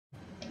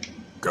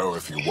Go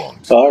if you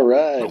want. All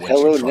right. But when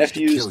Hello, she tries to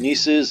nephews, kill you,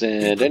 nieces, be and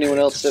prepared anyone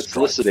to else that's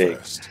strike listening.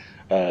 first.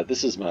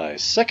 This is my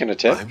second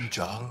attempt I'm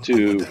Jarl to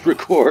Amadera.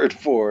 record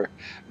for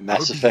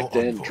Mass I'll be your Effect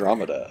envoy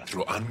Andromeda.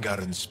 through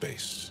Angaran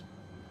space.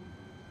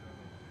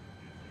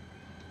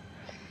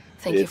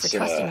 Thank you for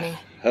trusting me.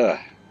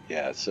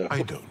 Yeah, so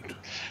I don't.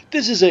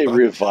 this is a But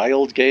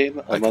reviled game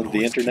I can among the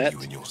always kill internet. you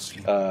in your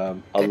sleep. A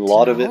Good to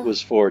lot of it know.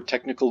 was for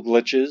technical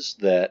glitches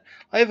that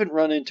I haven't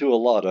run into a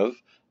lot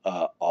of,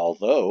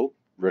 although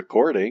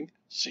recording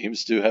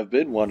seems to have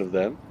been one of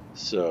them.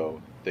 So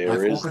there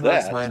I've is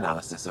organized that. my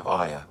analysis of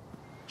Aya.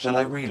 Shall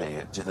I relay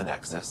it to the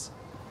Nexus?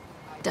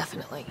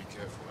 Definitely. Be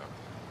careful out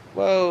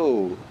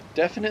Whoa,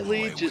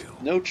 definitely, No, I just will.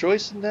 no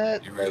choice in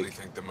that? there. You really Like,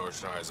 think the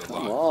Most High is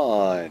come alive?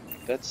 on,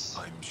 that's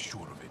I'm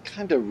sure of it.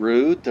 kind of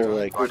rude. They're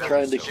like, we're Right,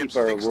 trying to so. keep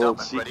our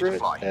world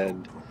secret,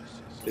 and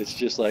it's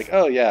just like,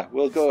 oh yeah,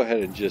 we'll go ahead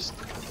and just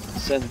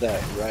send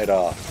that right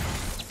off.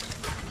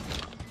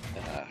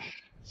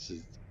 This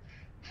is-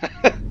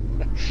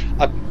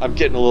 I'm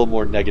getting a little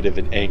more negative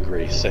and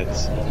angry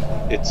since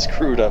it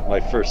screwed up my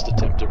first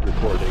attempt at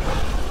recording.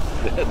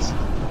 That's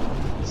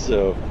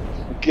so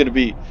gonna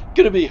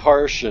be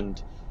harsh,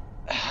 and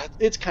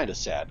it's kind of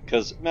sad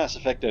because Mass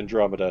Effect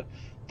Andromeda,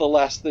 the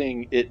last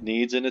thing it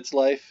needs in its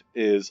life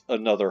is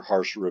another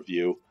harsh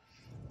review.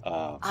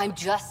 I'm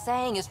just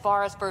saying, as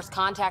far as first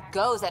contact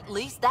goes, at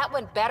least that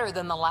went better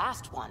than the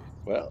last one.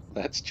 Well,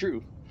 that's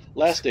true.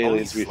 Last Only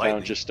aliens we found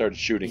slightly. just started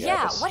shooting at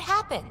Yeah, us. what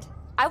happened?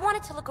 I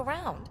wanted to look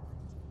around.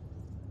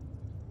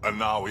 And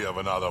now we have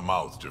another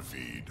mouth to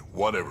feed,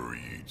 whatever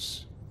he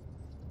eats.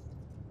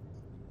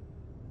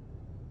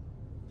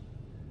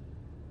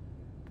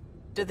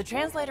 Did the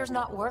translators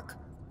not work?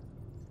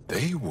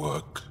 They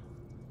work.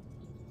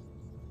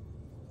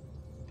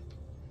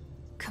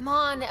 Come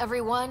on,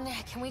 everyone.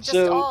 Can we just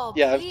all So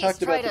yeah, I've please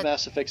talked try about the to...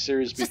 Mass Effect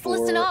series just before.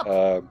 listen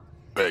up.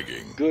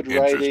 Begging. Good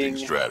Interesting writing,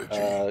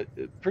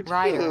 strategy.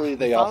 particularly Ryder,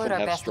 they we often followed our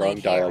have best strong lead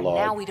here, and dialogue,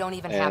 now we don't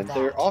even have and that.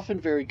 they're often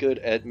very good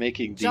at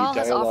making the Jarl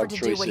has dialogue offered to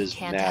do what he choices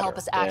can to matter help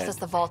us access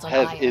and the vault on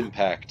have Aya.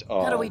 impact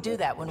on How do we do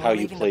that when how we're you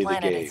leaving play the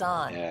planet game it's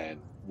on?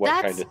 and what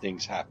That's- kind of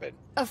things happen.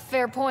 A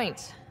fair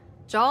point.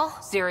 Jarl?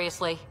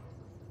 Seriously?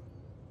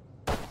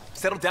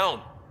 Settle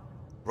down.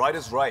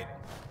 Ryder's right.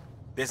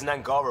 There's an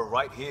Angara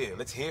right here.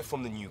 Let's hear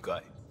from the new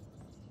guy.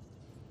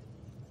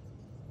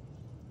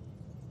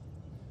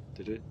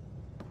 Did it?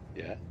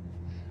 Yeah.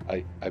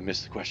 I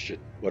missed the question.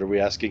 What are we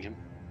asking him?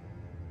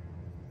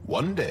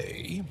 One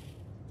day,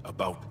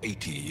 about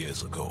 80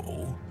 years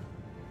ago,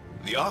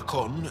 the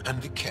Archon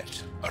and the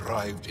Ket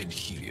arrived in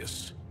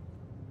Helios,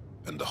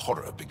 and the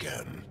horror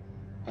began.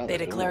 Wow, They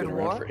they've only declared been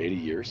around war? for 80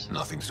 years.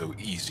 Nothing so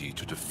easy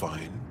to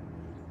define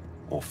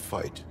or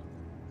fight.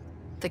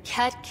 The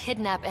Ket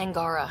kidnap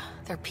Angara.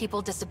 Their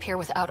people disappear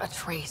without a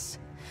trace.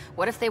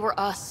 What if they were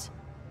us?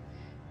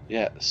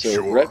 Yeah, so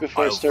Sure, right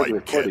before I I'll started fight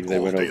recording, Ket they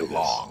all went day over this.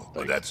 long, but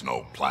Like, that's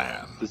no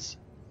plan. this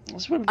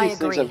is one of I these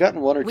things. agree. I've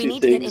gotten one or We two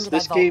need to get things. into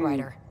This that vault, game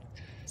Ryder.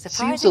 seems a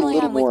Surprisingly,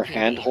 little I'm with more PB.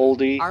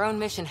 hand-holdy. Our own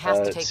mission has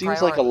to It take seems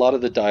priority. like a lot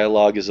of the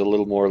dialogue is a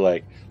little more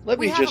like, let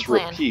We me have a just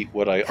plan. repeat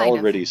what I Kind of.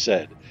 already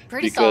said.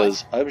 Pretty Because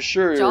solid. I'm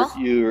sure Joel?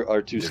 you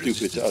are too The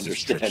stupid to resistance is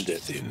stretched understand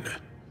it. thin.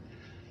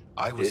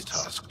 I was It's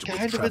tasked with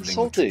kind of traveling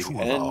insulting, to two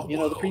of our and you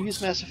know the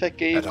previous worlds. Mass Effect At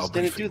games our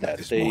didn't do briefing that.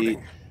 this They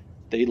morning.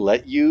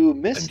 let you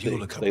miss And you'll things.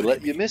 They accompany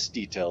let you me. miss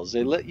details.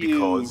 They let you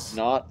Because-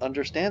 not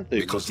understand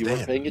things Because if you weren't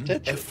then paying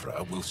attention.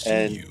 Ephra will see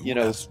And you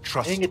as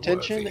paying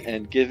attention trustworthy.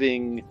 and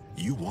giving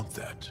You want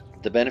that.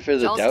 the benefit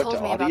of the Joel's doubt told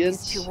to me about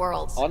these two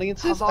worlds,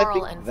 audiences, I Havarl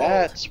think and Vold.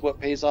 that's what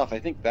pays off. I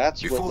think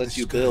that's Before what the lets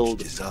you Scourge build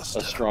disaster,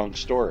 a strong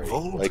story.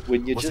 Vold Like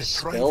when you was a just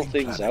spell thriving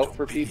things planet out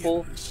for of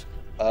people, billions.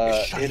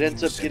 A it shining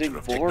ends up center getting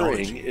of boring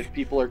technology if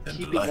people are and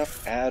keeping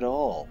life. up at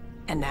all.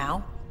 And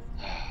now?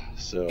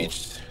 So,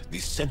 It's the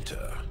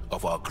center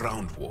of our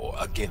ground war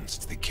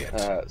against the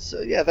Ket.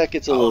 so yeah, that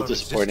gets a little Our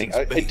disappointing. I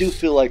resistance do base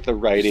feel like the is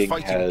writing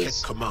fighting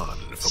has Ket command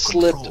for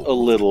slipped control a of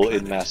the little in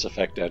planet. Mass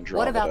Effect Andromeda.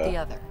 What about the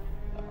other?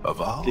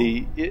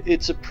 Aval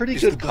It's a pretty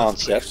is good the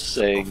concept, birthplace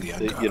saying of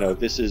the that Angara.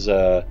 this is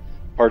a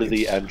part of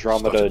the It's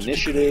Andromeda started to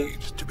Initiative.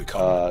 degrade to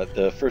become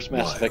The first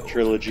Mass Effect wild,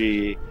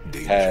 trilogy had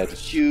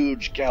dangerous.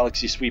 huge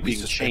galaxy-sweeping We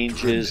suspect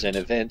changes and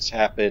remnant. events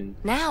happen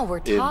Now we're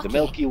in talking. the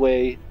Milky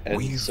Way, and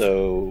We've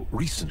so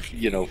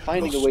recently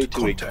finding a lost way to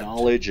contact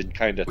acknowledge and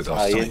kind of with our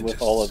tie in with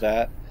all of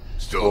that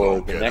Still for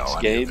don't the get next how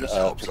any of game, this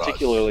helps us.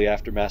 particularly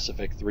after Mass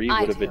Effect 3,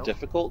 I would have been do.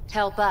 difficult.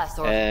 Help us,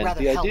 or And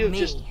rather the help idea of me.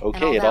 just, and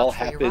okay, I'll it all vouch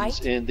for you, happens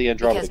right? in the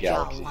Andromeda Because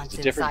Jarl galaxy. wants It's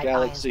a different inside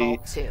Aya's galaxy,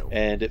 vault too.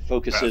 and it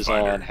focuses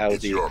Pathfinder, on how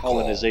it's the your call.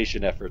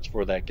 colonization efforts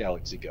for that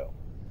galaxy go.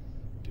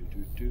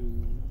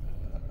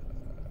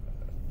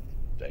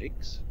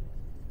 Thanks.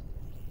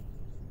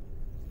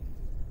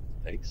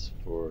 Thanks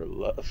for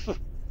love.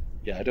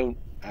 Yeah, I'm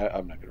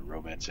not going to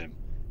romance him.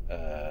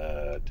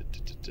 I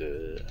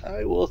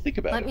will think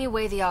about Let it. me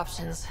weigh the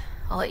options.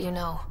 I'll let you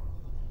know.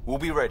 We'll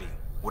be ready,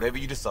 whatever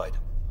you decide.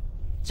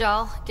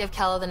 Jarl, give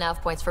Calo the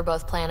nav points for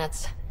both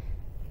planets.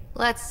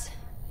 Let's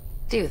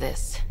do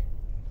this.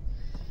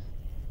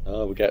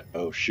 Oh, we got...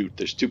 Oh, shoot.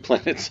 There's 2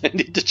 planets. I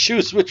need to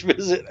choose which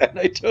visit, and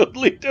I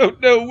totally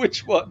don't know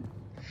which one.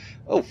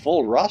 Oh,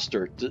 full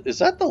roster. Is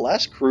that the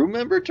last crew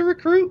member to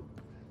recruit?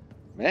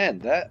 Man,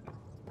 that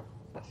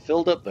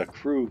filled up the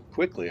crew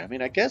quickly. I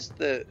mean, I guess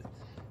the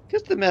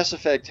Mass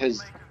Effect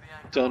has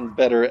done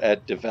better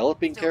at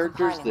developing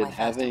characters than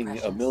having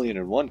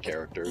 1,000,001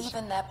 characters.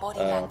 Even their body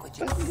But, language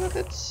you know,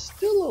 that's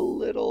still a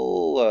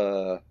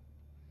little...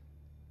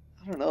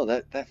 I don't know.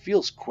 That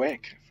feels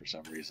quick for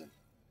some reason.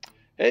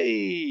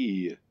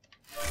 Hey!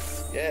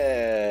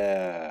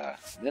 Yeah!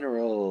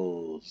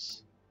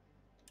 Minerals!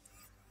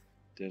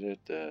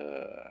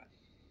 Da-da-da.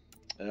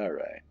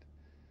 Alright.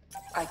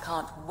 I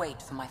can't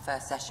wait for my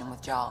first session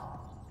with Jarl.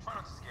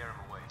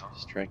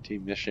 Strike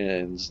team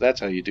missions. That's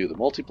how you do the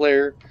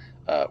multiplayer,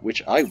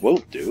 which I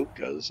won't do,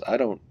 because I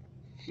don't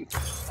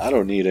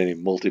need any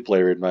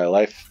multiplayer in my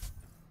life.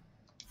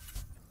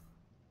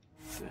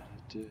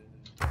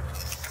 Da-da-da.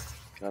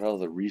 Got all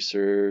the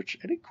research.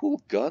 Any cool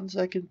guns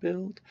I can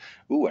build?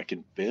 Ooh, I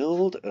can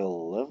build a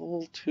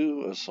level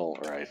 2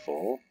 assault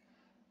rifle,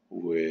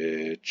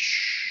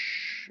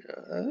 which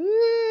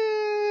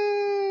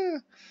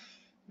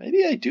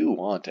maybe I do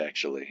want,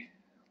 actually.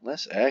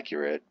 Less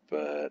accurate,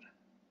 but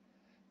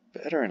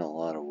better in a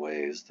lot of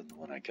ways than the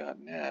one I got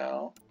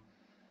now.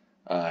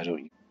 I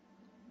don't...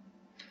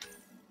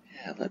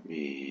 Yeah, let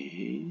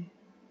me...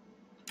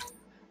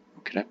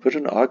 Can I put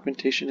an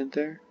augmentation in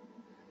there?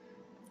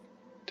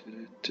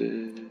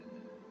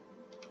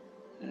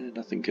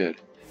 Nothing good.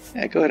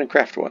 Yeah, go ahead and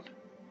craft one.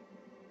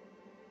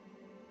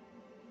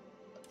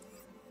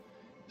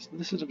 Isn't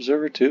this an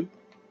observer too?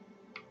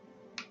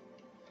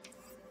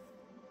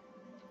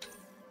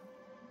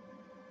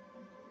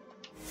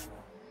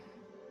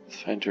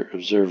 Finder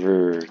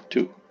observer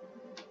 2.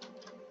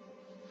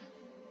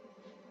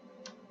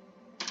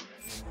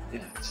 Yeah,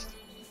 it's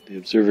the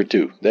observer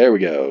 2. There we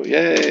go.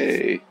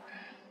 Yay!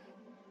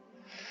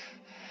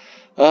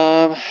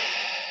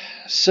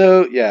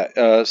 So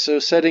yeah, so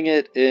setting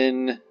it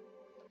in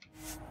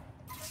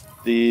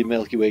the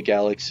Milky Way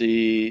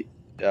galaxy,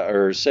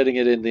 or setting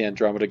it in the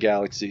Andromeda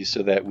galaxy,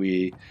 so that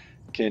we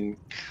can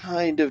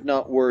kind of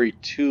not worry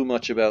too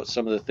much about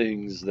some of the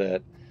things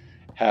that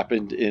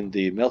happened in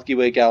the Milky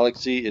Way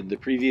galaxy in the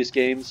previous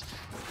games.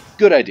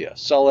 Good idea,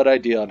 solid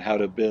idea on how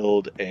to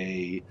build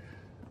a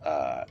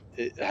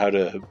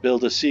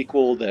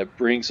sequel that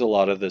brings a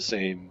lot of the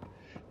same,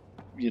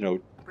 you know,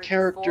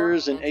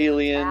 characters and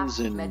aliens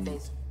and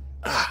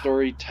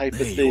story type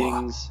of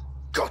things.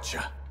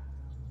 Gotcha.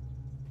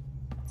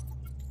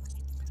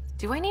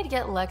 Do I need to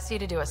get Lexi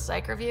to do a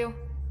psych review?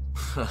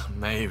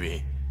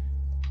 Maybe.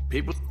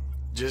 People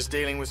just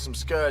dealing with some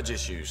scourge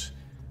issues.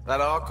 That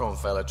Archon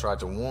fella tried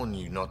to warn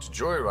you not to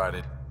joyride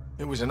it.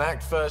 It was an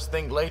act first,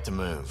 think later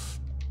move.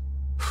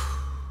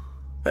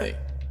 Hey.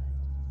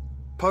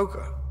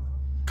 Poker.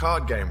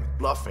 Card game with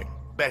bluffing,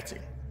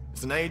 betting.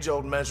 It's an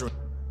age-old measure.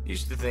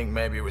 Used to think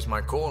maybe it was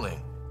my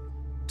calling.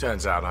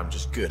 Turns out I'm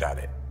just good at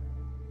it.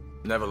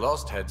 Never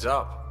lost, heads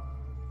up.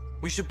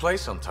 We should play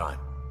sometime.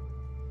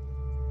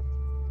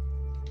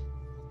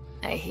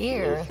 I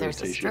hear there's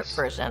a strip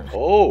version.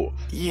 Oh,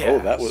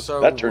 yeah.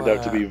 Oh, that turned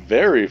out to be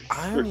very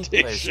I only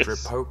play strip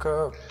flirtatious.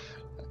 poker.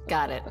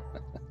 Got it.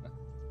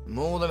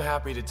 More than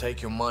happy to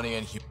take your money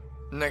and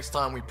next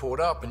time we port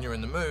up and you're in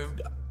the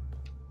mood.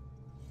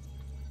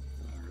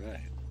 All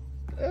right.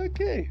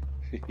 Okay.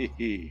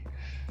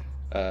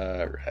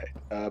 All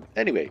right.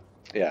 Anyway,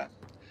 yeah.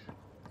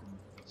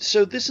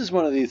 So this is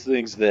one of these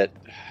things that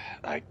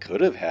I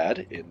could have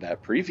had in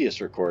that previous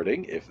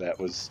recording if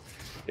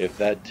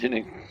that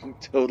didn't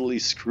totally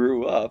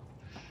screw up.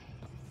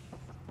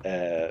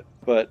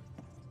 But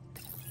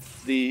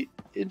the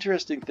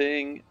interesting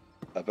thing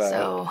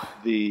about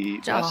the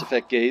Mass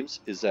Effect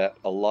games is that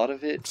a lot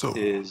of it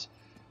is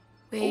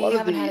a lot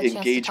of the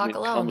engagement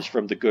comes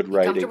from the good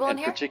writing,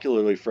 and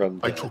particularly from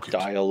the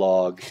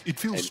dialogue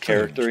and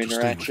character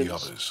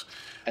interactions.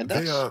 And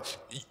that's...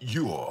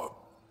 You are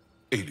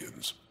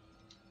aliens.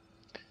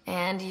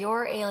 And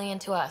you're alien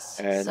to us,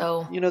 and,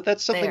 so you know,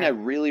 that's something there. I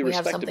really We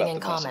have respect something about in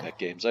the Mass common. Effect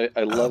games. I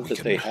love that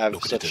they have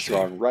such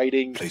strong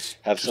writing,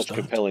 have such start.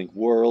 compelling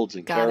worlds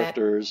and Got it.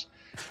 characters.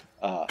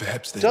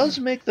 Perhaps then, Does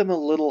make them a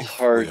little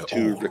hard we're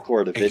to all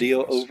record a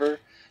video aliens, over,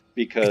 it's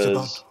because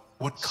about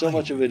what so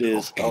much of it kind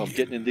is, I'm alien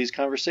getting in these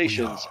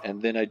conversations, we are.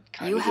 and then I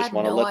kind You of just had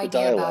want to no let the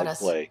idea about dialogue us,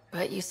 play.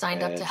 but you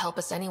signed up to And- help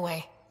us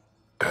anyway.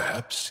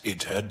 Perhaps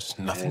it had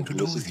nothing And to do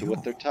listen with to you.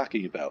 what they're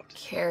talking about.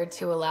 Cared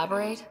to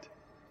elaborate?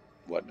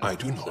 Whatnot. I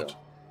do not. So,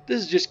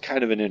 this is just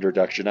kind of an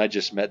introduction. I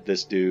just met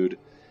this dude.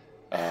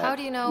 How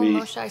do you know we-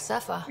 Moshae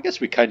Sefa? I guess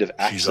we kind of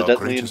She's our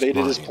accidentally greatest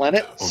invaded his mind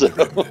planet. on So,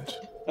 the remnant.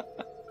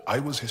 I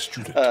was his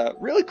student.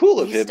 really cool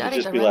of You him to studied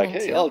just the be like,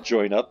 remnant hey, too. I'll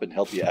join up and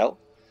help you out.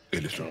 A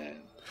little.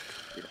 And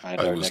we'll find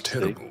I our was next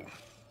terrible. thing.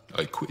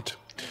 I quit.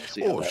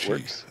 See how Or that she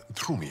works.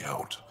 threw me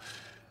out.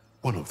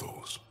 One of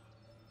those.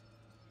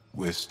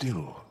 We're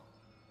still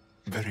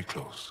very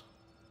close.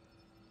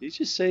 Did you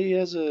just say he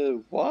has a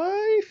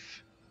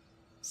wife?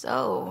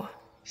 So,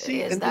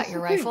 See, is and that this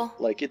your the thing. rifle?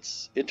 Like,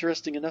 it's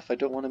interesting enough, I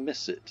don't want to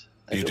miss it.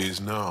 It is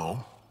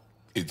now.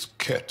 It's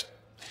Ket,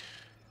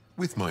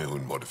 with my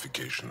own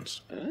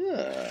modifications.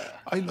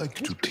 I like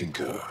to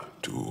tinker,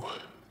 to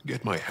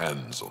get my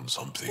hands on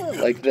something. I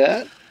like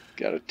that.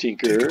 Got a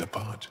tinker. Take it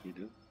apart.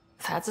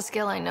 That's a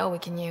skill I know we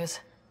can use.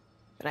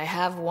 But I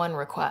have one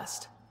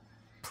request.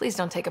 Please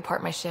don't take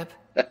apart my ship.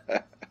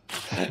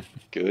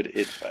 Good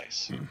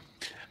advice.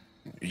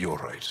 You're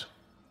right.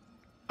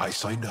 I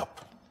signed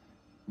up.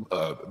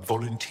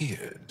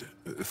 Volunteered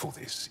for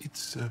this.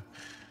 It's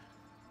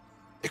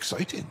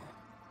exciting.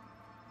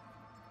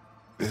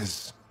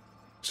 There's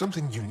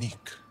something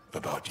unique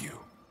about you.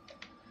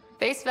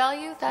 Face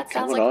value? That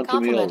sounds Coming like on a to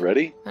me compliment.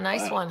 already? A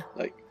nice one.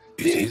 Like,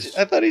 It is.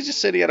 I thought he just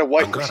said he had a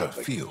wife or Angara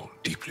something. feel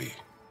deeply.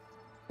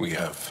 We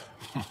have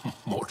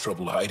more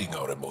trouble hiding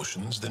our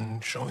emotions than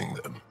showing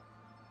them.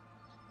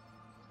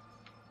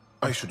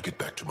 I should get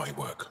back to my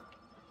work.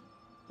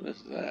 What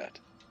is that?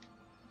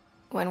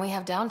 When we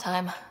have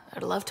downtime,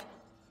 I'd love to...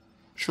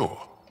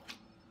 Sure.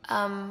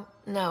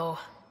 No.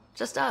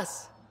 Just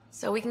us.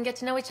 So we can get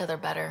to know each other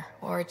better.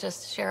 Or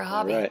just share a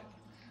hobby. All right.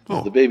 Oh,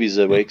 Well, the baby's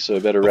awake, so I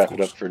better wrap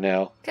it up course. for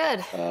now.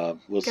 Good.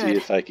 We'll see Good.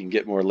 if I can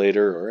get more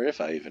later, or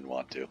if I even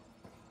want to.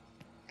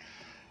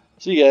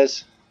 See you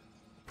guys.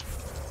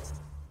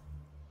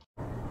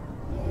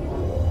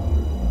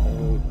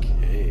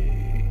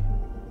 Okay.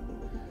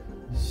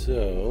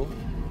 So,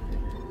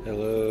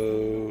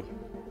 hello.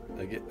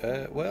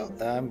 Well,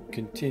 I'm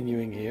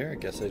continuing here. I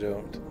guess I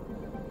don't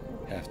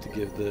have to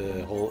give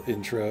the whole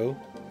intro.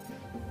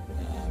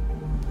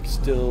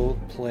 Still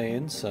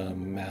playing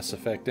some Mass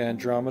Effect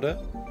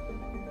Andromeda,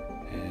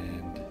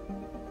 and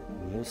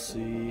we'll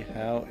see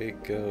how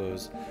it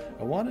goes.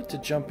 I wanted to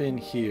jump in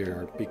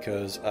here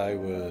because I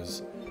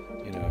was,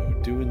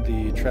 doing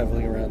the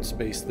traveling around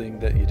space thing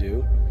that you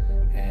do,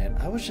 and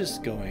I was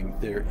just going,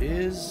 there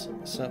is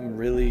something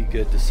really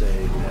good to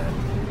say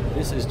that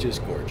this is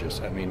just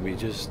gorgeous. I mean, we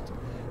just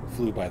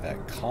flew by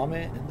that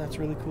comet, and that's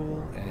really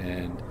cool,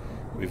 and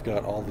we've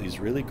got all these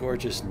really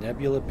gorgeous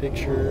nebula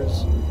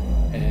pictures,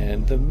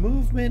 and the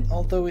movement,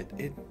 although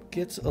it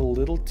gets a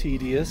little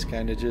tedious,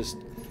 kind of just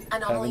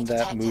having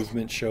that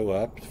movement show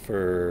up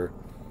for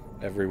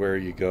everywhere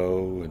you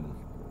go, and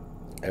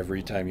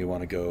every time you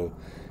want to go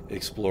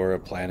explore a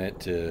planet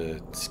to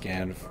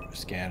scan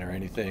or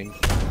anything.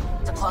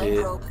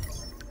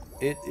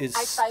 It is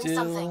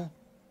still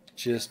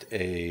just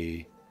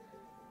a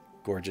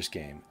gorgeous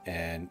game,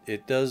 and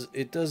it does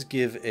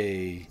give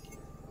a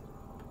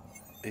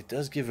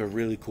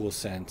really cool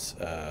sense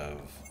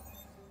of...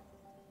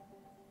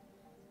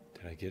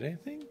 Did I get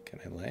anything? Can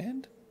I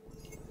land?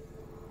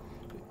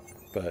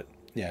 But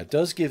yeah, it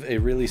does give a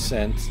really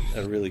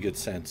good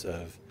sense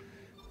of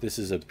this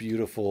is a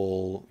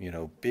beautiful,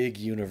 big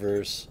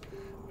universe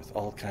with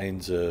all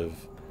kinds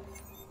of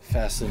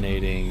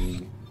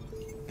fascinating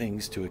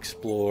things to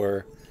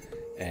explore,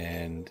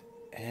 and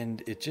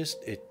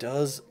it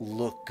does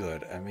look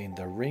good. I mean,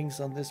 the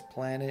rings on this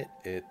planet,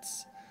 it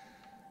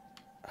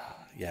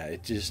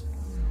is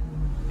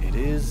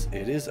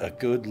a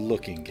good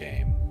looking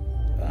game.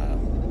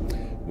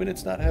 When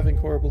it's not having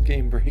horrible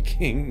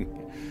game-breaking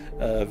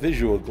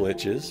visual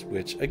glitches,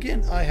 which,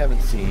 again, I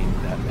haven't seen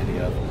that many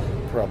of,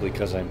 probably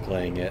because I'm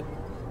playing it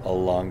a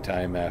long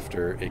time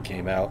after it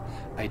came out.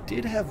 I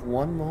did have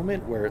one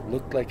moment where it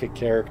looked like a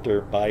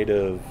character might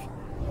have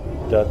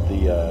done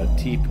the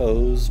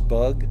T-pose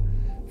bug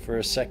for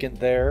a second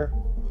there,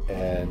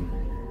 and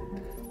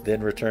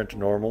then returned to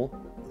normal.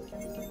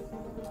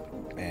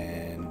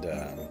 And,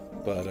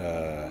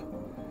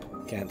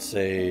 can't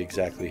say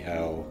exactly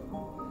how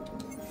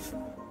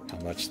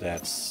much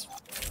that's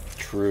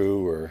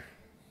true or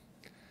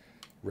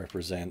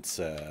represents,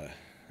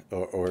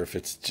 or if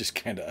it's just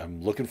kind of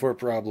I'm looking for a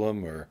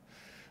problem or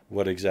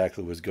what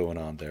exactly was going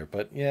on there.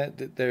 But yeah,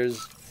 there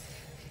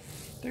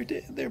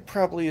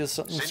probably is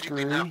something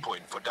screwy,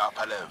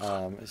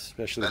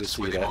 especially to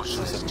see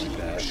something like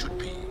that.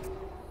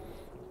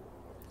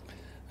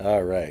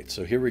 All right,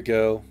 so here we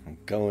go. I'm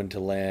going to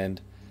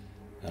land.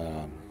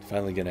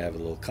 Finally going to have a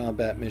little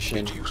combat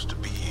mission. It used to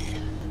be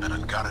an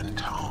Angaran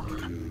town.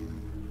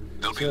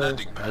 So,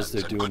 as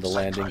they're doing the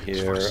landing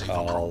here,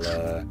 I'll,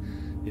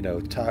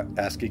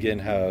 ask again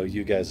how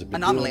you guys have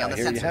been doing. I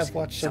hear you have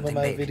watched some of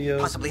my videos.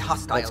 Possibly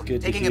hostile. That's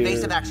good Taking to hear.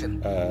 evasive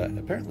action.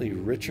 Apparently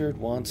Richard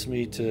wants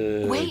me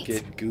to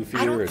get goofier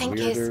I don't and think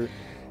weirder,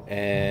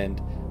 and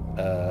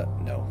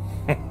no.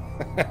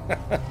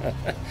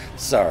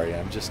 Sorry,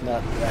 I'm just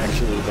not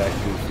actually that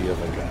goofy of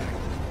a guy.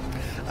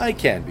 I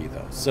can be,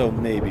 though, so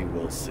maybe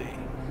we'll see.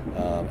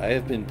 I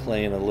have been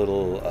playing a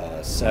little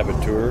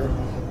Saboteur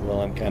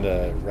while I'm kind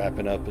of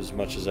wrapping up as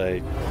much as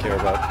I care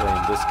about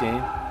playing this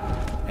game.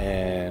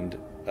 And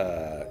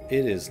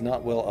it is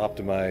not well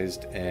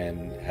optimized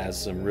and has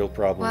some real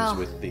problems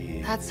with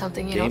the that's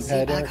something you don't see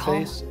gamepad back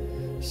home. interface.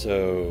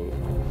 So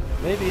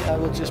maybe I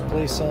will just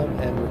play some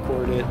and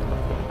record it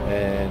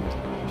and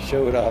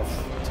show it off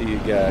to you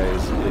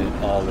guys in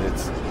all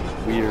its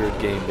weird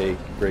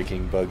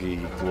game-breaking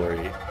buggy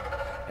glory.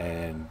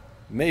 And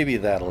maybe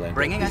that'll end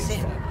up being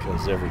fun,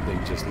 because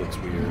everything just looks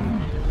weird.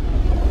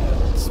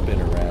 Spin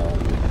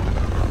around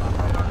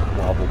and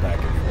wobble back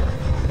and forth.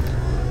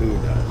 Who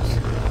knows?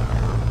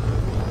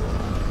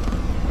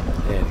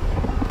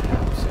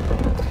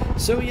 Anyway,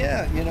 so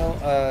yeah, you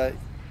know,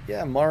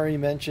 yeah, Mari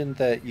mentioned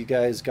that you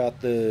guys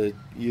got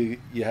you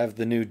have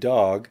the new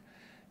dog,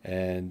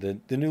 and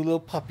the new little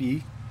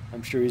puppy.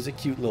 I'm sure he's a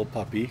cute little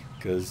puppy,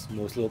 because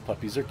most little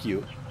puppies are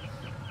cute,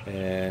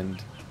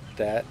 and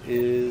that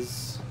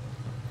is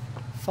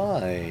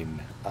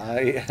fine.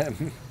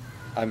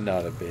 I'm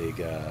not a big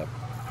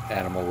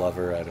animal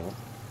lover.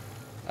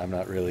 I'm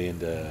not really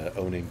into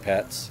owning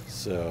pets,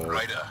 so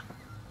Ryder,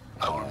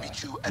 I will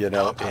meet you at you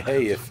know, Darpanev.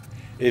 hey,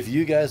 if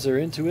you guys are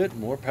into it,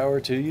 more power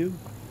to you.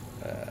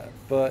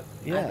 But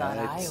I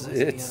yeah, was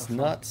it's beautiful.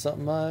 not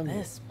something I'm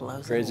This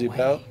blows it crazy away.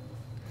 about.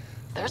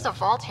 There's a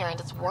vault here and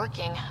it's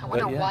working. I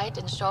wonder yeah. why it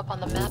didn't show up on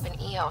the map in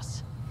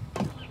EOS.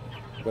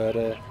 But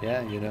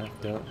yeah, you know,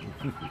 don't.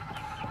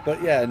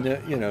 But yeah, no,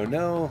 you know,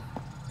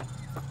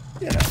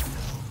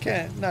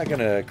 not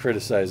gonna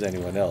criticize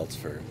anyone else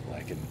for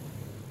liking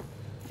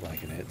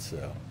it.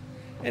 So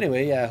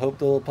anyway, yeah, I hope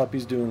the little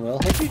puppy's doing well.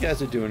 Hope you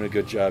guys are doing a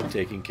good job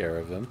taking care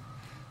of him.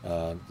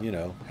 You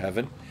know,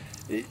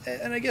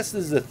 and I guess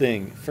this is the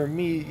thing for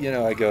me. You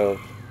know,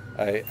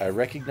 I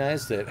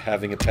recognize that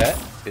having a pet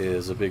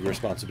is a big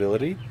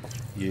responsibility.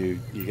 You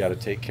got to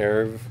take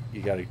care of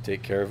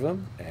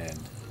them and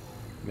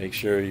make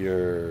sure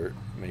you're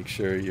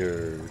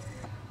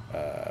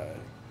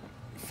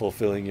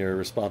fulfilling your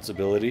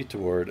responsibility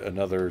toward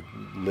another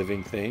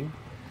living thing.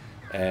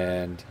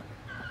 And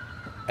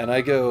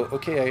I go,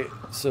 okay,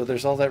 so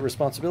there's all that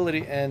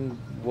responsibility, and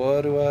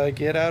what do I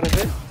get out of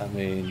it? I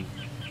mean,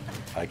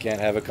 I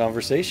can't have a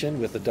conversation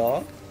with a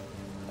dog.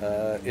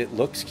 It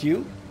looks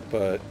cute,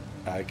 but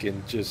I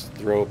can just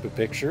throw up a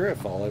picture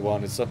if all I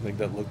want is something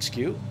that looks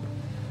cute.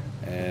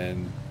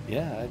 And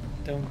yeah, I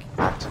don't.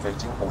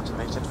 Activating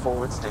automated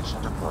forward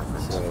station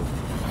deployment. So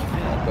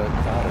yeah, but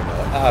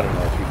I don't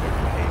know. People are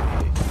gonna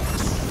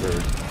hate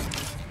me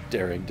for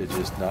daring to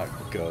just not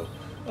go,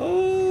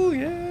 oh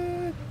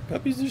yeah,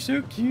 puppies are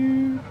so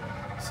cute.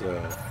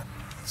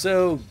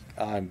 So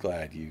I'm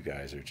glad you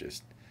guys are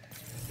just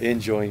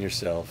enjoying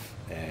yourself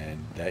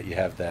and that you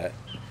have that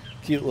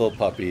cute little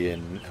puppy,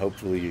 and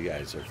hopefully you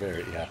guys are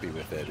very happy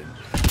with it and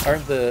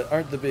aren't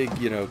the big,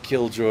 you know,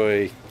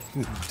 killjoy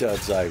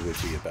duds I would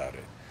be about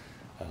it.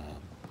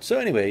 So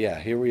anyway, yeah,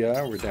 here we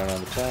are. We're down on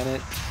the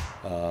planet.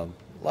 A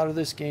lot of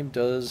this game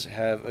does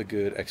have a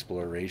good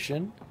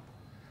exploration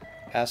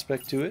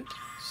aspect to it.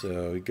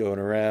 So going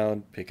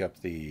around, pick up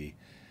the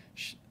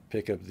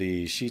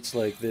sheets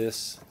like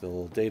this, the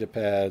little data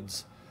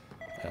pads.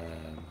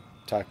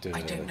 Talk to.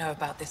 I don't know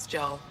about this,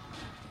 Joel.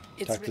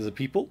 Talk to the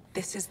people.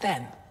 This is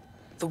them,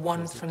 the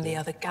ones from the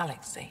other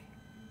galaxy.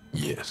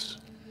 Yes.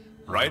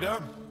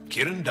 Ryder,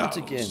 Kiran Downs,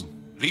 Once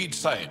again. lead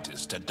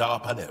scientist at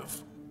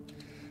Darpanev.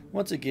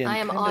 Once again, I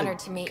am honored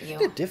to meet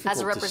you as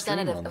a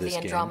representative of the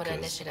Andromeda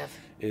Initiative.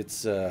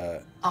 It's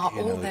Are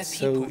you know, all their it's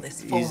people so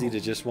this easy formal? to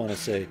just want to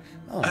say,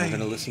 "Oh, I'm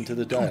going to listen to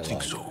the dialogue." Don't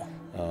think so.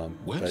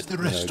 Where's But the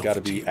you rest know, of got to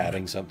the be team?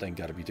 adding something,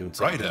 got to be doing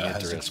something Ryder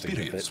has interesting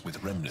experience with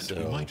it. with Remnant So,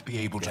 who might be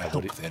able to yeah,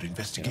 help what do- their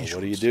investigations. You know,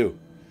 what do you do?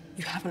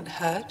 You haven't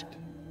heard?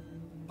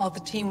 While the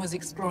team was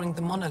exploring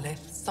the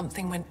monolith,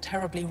 something went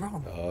terribly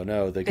wrong. Oh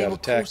no, they They got were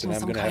attacked, caught and in I'm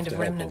some going to have kind to of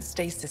help them. remnant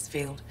stasis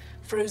field,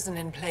 frozen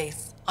in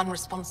place,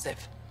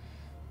 unresponsive.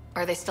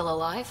 Are they still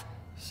alive?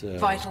 So,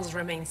 Vitals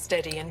remain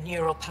steady and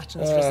neural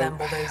patterns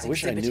resemble those I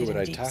wish I knew exhibited what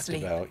in I deep talked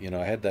sleep. about. You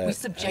know, I had that. We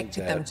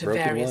subjected I had them that to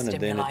broken various one,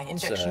 and then stimuli,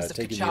 it's injections of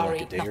taken me like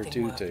a Kachari, day or nothing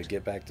two worked. to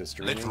get back to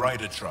streaming. Let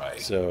Ryder try.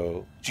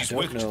 So She's I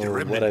worked don't the know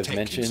remnant what I've tech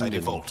mentioned inside a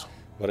and vault.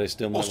 what I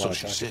still might Also, want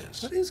to she talk about.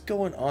 says. What is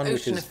going on with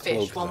Ocean his of fish,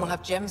 cloak? one will though?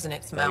 have gems in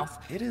its Like,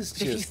 mouth. it is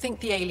But if you just- think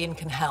the alien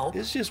can help,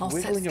 It's just I'll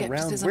set wiggling around.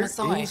 skepticism We're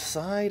aside.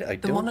 inside. I The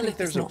don't think monolith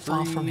there's is a not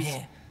far from breeze.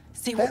 here.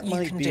 See That what you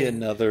might can be do.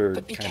 another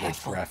but be kind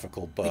careful. of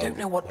graphical bug. We don't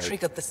know what like-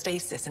 triggered the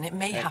stasis, and it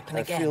may happen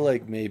I again. feel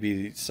like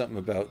maybe something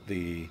about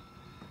the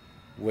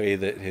way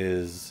that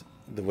his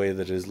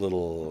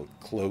little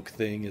cloak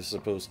thing is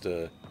supposed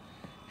to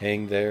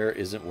hang there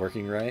isn't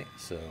working right.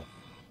 So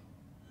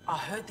I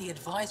heard the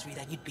advisory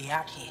that you'd be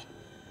out here.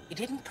 It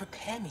didn't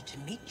prepare me to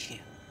meet you.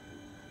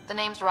 The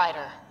name's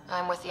Ryder.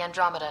 I'm with the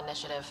Andromeda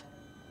Initiative.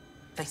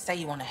 They say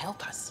you want to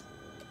help us.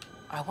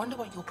 I wonder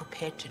what you're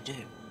prepared to do.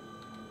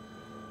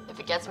 If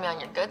it gets me on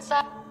your good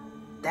side,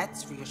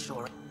 That's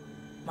reassuring.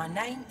 My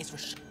name is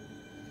Rash.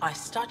 I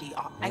study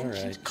our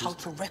ancient right,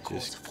 cultural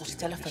records just for give it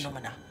stellar a shot.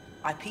 phenomena.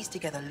 I piece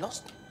together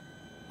lost.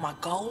 My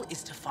goal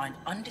is to find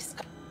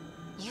undiscovered.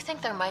 you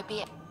think there might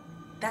be...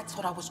 That's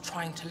what I was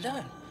trying to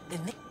learn.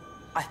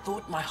 I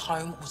thought my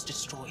home was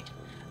destroyed,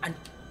 and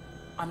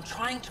I'm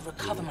trying to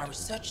recover my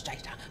research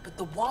data, but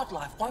the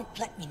wildlife won't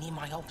let me near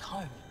my old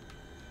home.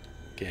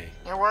 okay.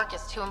 Your work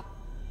is too...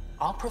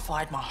 I'll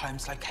provide my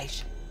home's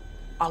location.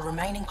 I'll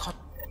remain in contact.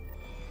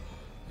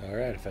 All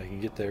right, if I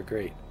can get there,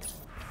 great.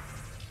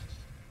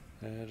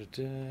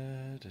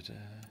 Da-da-da-da-da.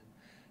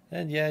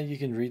 And yeah, you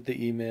can read the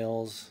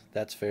emails.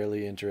 That's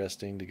fairly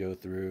interesting to go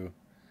through,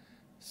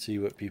 see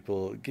what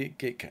people get.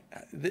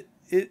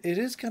 It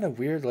is kind of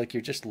weird. Like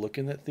you're just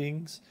looking at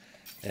things,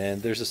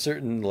 and there's a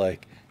certain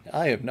like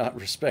I am not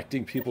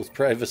respecting people's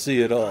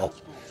privacy at all.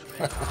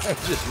 I'm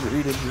just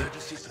reading.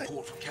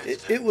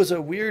 It was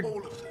a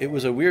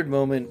weird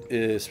moment,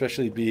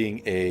 especially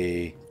being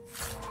a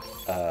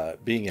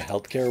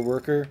healthcare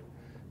worker.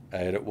 I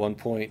had at one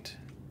point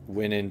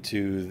went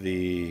into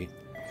the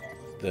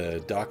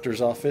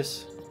doctor's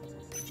office,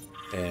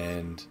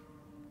 and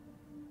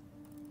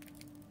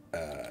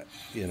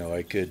you know,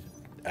 I could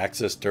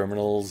access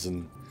terminals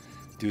and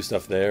do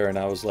stuff there, and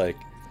I was like,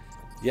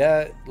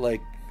 yeah,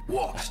 like,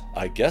 What?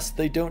 I guess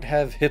they don't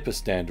have HIPAA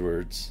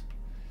standards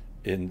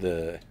in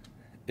the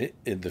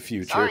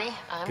future. Sorry,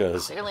 I'm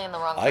because clearly in the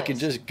wrong I place. can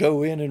just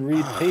go in and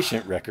read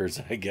patient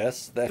records, I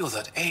guess. You're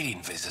that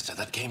alien visitor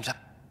that came to...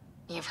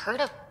 You've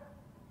heard of...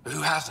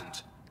 Who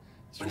hasn't?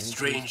 When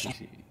strange...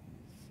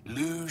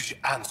 Luge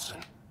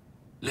Anson.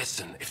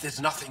 Listen, if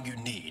there's nothing you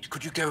need,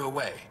 could you go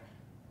away?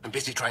 I'm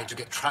busy trying to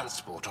get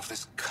transport off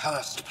this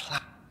cursed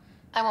planet.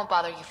 I won't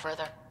bother you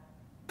further.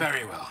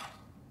 Very well.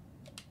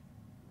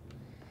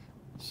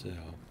 So,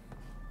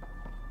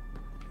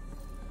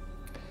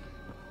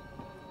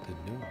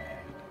 the Nomad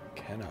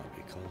cannot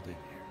be called in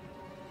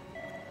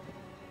here.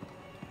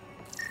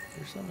 Is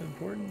there something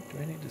important? Do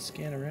I need to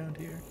scan around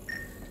here?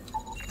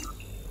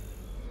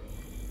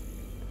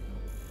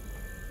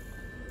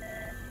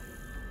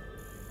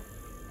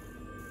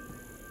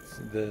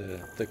 So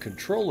the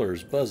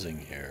controller's buzzing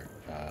here.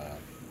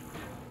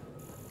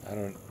 I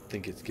don't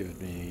think it's giving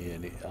me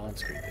any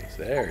on-screen things.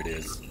 There it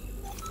is.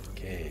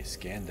 Okay,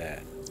 scan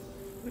that.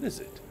 What is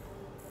it?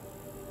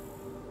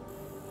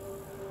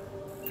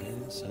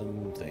 And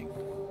something.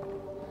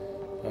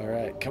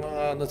 Alright, come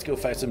on, let's go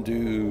fight some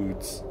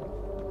dudes.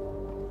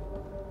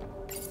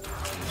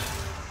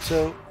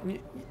 So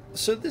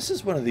this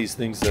is one of these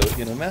things, though.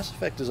 You know, Mass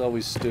Effect has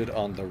always stood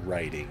on the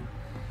writing,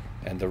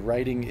 and the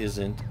writing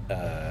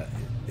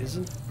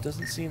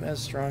doesn't seem as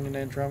strong in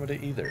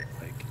Andromeda either.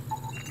 Like,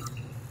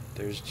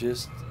 there's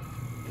just,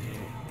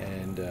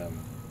 and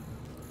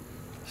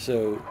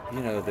so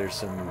you know, there's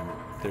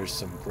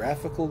some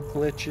graphical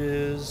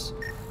glitches.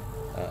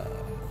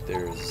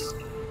 There's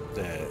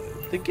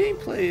the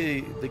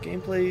gameplay. The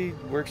gameplay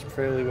works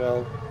fairly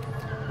well.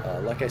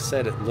 Like I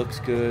said, it looks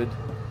good.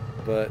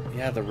 But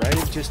yeah, the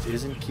writing just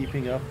isn't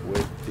keeping up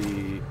with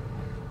the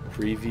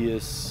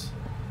previous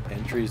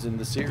entries in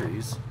the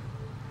series.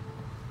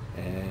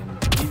 And,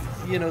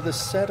 you know, the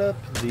setup,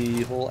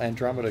 the whole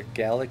Andromeda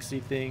Galaxy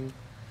thing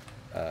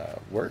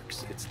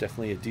works. It's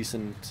definitely a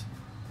decent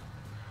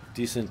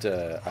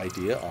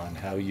idea on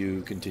how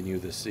you continue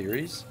the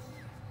series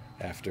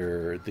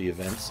after the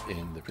events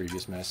in the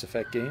previous Mass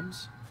Effect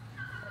games.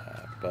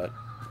 But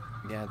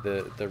yeah,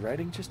 the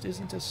writing just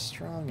isn't as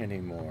strong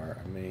anymore.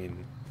 I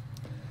mean...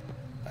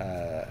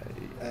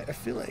 I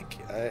feel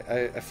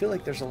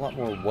like there's a lot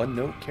more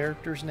one-note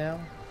characters now,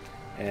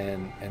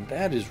 and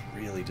that is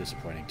really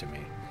disappointing to me.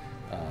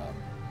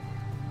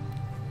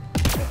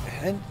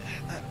 And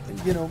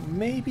you know,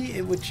 maybe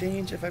it would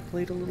change if I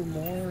played a little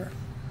more.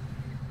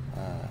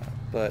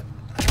 But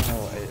I don't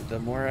know. The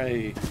more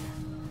I,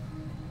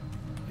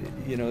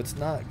 you know, it's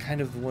not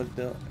kind of one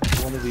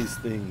of these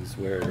things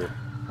where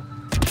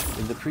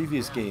in the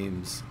previous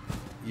games.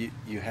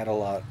 You had a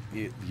lot.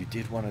 You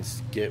did want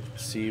to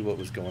see what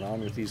was going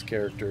on with these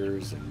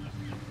characters, and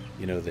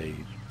you know they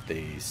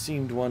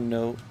seemed one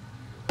note.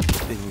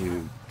 Then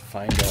you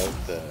find out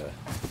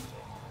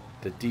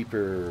the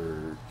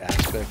deeper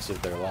aspects of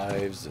their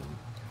lives, and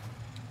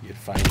you'd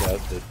find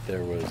out that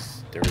there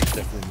was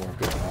definitely more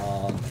going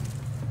on.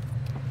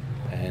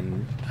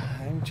 And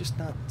I'm just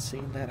not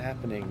seeing that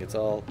happening. It's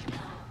all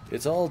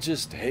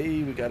just,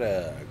 hey, we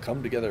gotta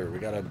come together. We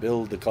gotta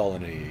build the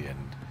colony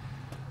and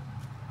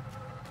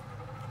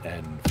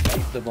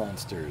fight the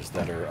monsters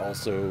that are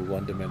also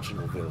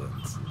one-dimensional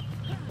villains.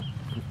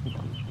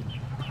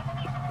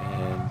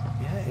 And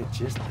yeah, it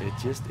just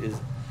is.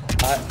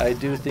 I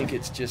do think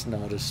it's just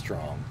not as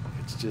strong.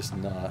 It's just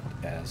not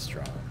as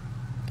strong.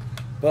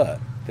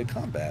 But the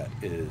combat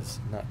is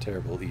not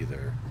terrible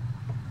either.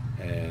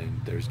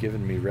 And there's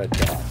given me red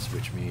dots,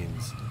 which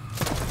means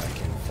I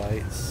can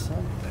fight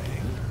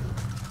something.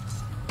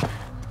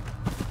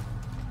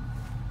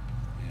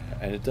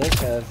 And it does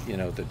have, you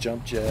know, the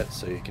jump jet,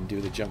 so you can do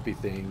the jumpy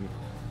thing.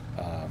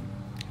 I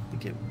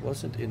think it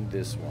wasn't in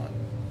this one,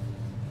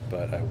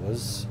 but I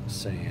was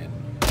saying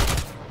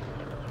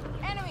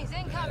Enemies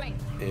incoming.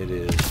 It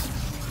is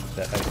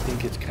that I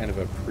think it's kind of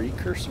a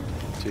precursor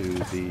to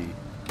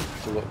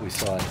what we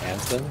saw in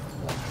Anthem.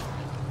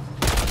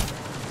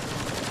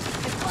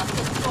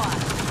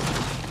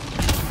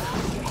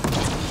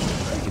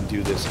 You can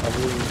do this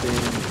hovering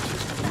thing, which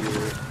is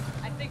weird.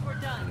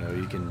 You know,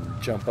 you can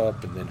jump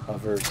up and then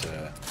hover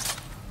to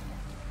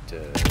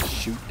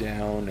shoot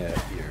down at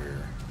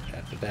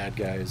the bad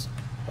guys.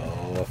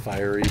 Oh, a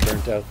fiery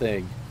burnt out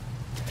thing.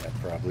 That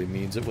probably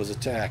means it was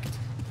attacked.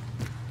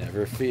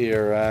 Never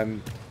fear,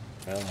 I'm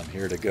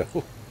here to go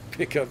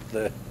pick up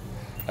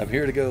I'm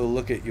here to go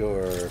look at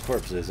your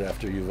corpses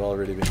after you've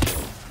already been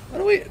killed.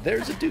 Oh wait,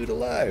 there's a dude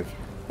alive.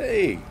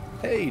 Hey,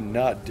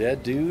 not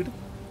dead dude.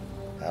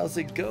 How's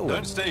it going?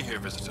 Don't stay here,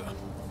 visitor.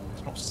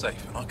 It's not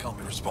safe, and I can't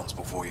be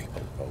responsible for you.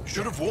 Oh,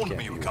 Should have warned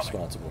me you were coming.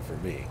 Responsible for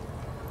me.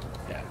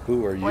 Yeah,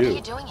 who are you? What are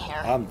you doing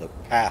here? I'm the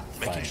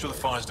Pathfinder. Making sure the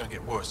fires don't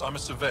get worse. I'm a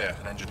surveyor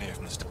and engineer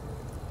from the state.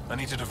 I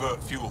need to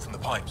divert fuel from the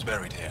pipes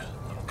buried here.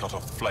 That'll cut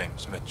off the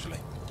flames eventually.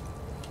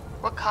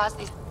 What caused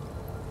these?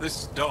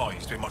 This Dar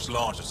used to be a much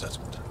larger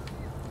settlement.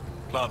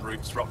 Plant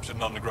roots ruptured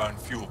an underground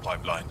fuel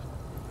pipeline.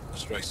 A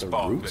stray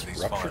spark lit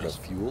these ruptured fires. a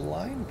fuel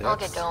line? I'll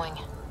get going.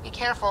 Be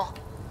careful.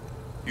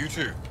 You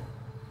too.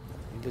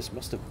 You just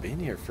must have been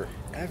here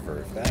forever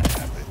if that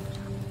happened.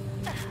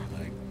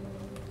 Like,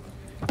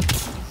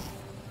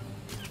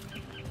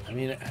 I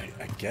mean,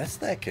 I guess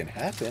that can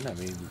happen. I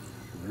mean,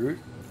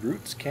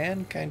 roots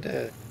can kind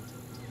of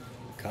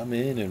come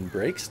in and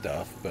break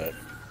stuff, but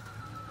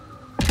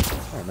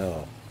I don't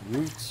know.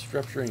 Roots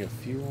rupturing a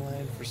fuel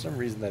line, for some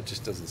reason that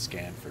just doesn't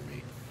scan for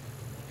me.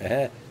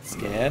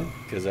 Scan,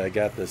 because I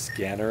got the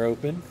scanner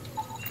open.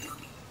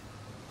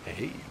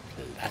 Hey,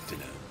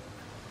 platinum.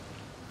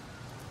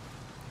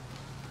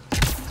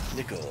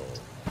 Nickel.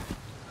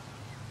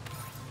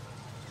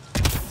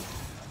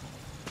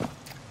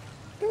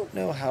 Don't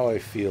know how I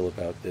feel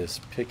about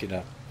this picking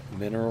up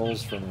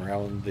minerals from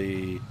around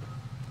the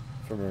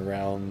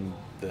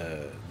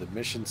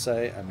mission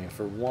site. I mean,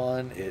 for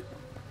one, it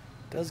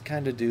does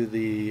kind of do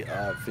the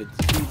it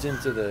feeds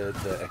into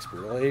the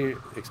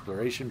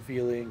exploration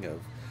feeling of,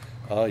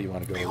 oh, you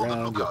want to go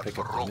around, you'll pick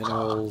up the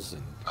minerals,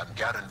 and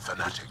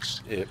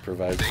it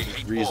provides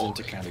a reason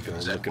to kind of go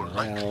looking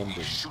around, and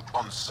you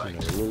know,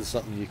 a little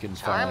something you can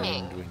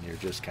find when you're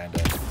just kind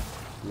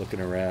of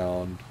looking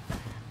around.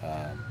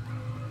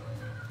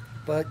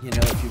 But you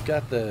know, if you've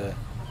got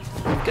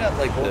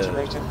like the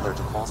automated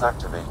protocols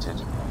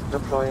activated,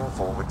 deploying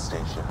forward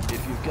station.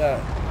 If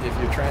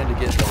you're trying to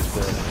get like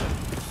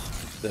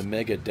the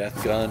mega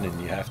death gun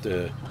and you have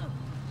to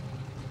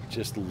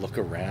just look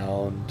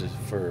around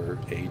for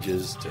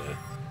ages to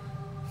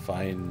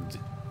find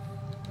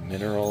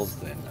minerals,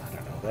 then I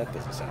don't know, that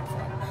doesn't sound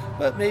fun.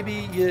 But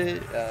maybe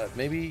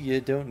you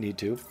don't need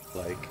to.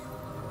 Like,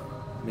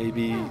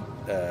 maybe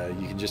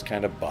you can just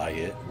kind of buy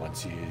it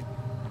once you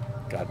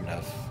got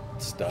enough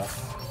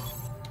stuff,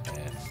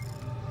 and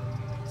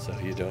so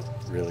you don't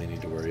really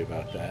need to worry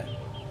about that.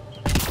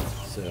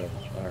 So,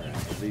 alright,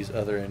 these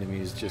other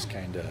enemies just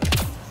kind of,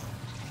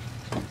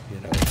 you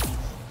know,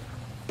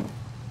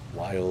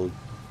 wild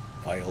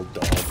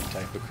dog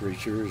type of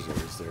creatures, or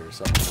is there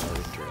something more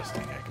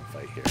interesting I can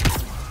fight here?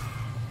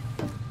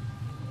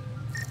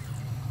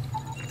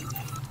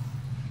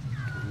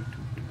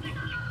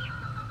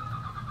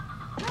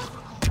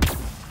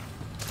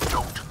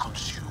 Don't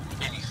consume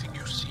anything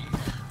you see,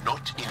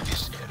 not in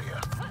this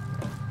area.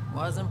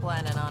 Wasn't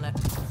planning on it.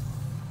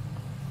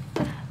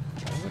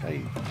 Why would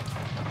I...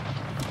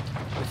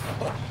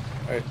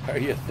 Are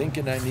you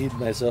thinking I need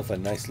myself a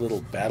nice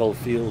little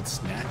battlefield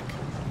snack?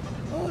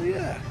 Oh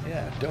yeah,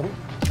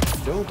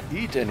 don't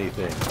eat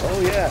anything.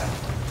 Oh yeah.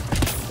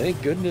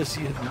 Thank goodness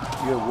you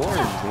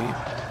warned me.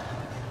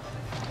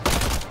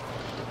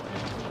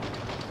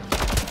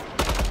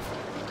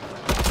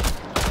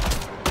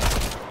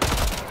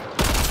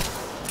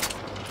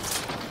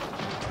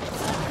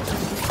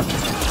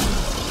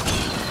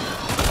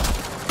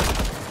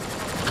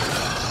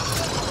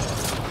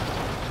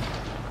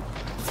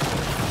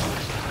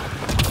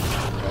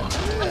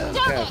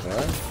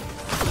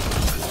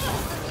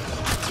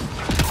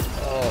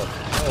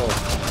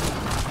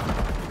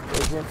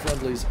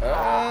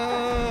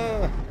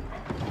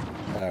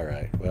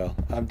 Alright, well,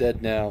 I'm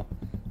dead now,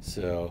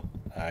 so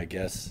I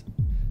guess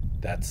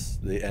that's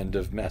the end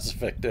of Mass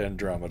Effect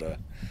Andromeda.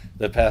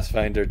 The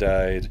Pathfinder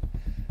died,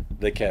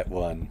 the cat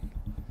won,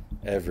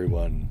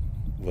 everyone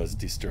was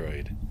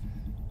destroyed.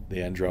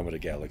 The Andromeda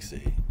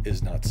Galaxy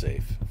is not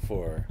safe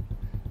for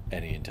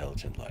any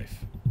intelligent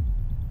life.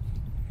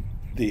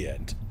 The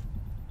end.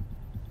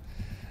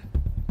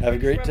 Have a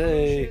great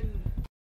day.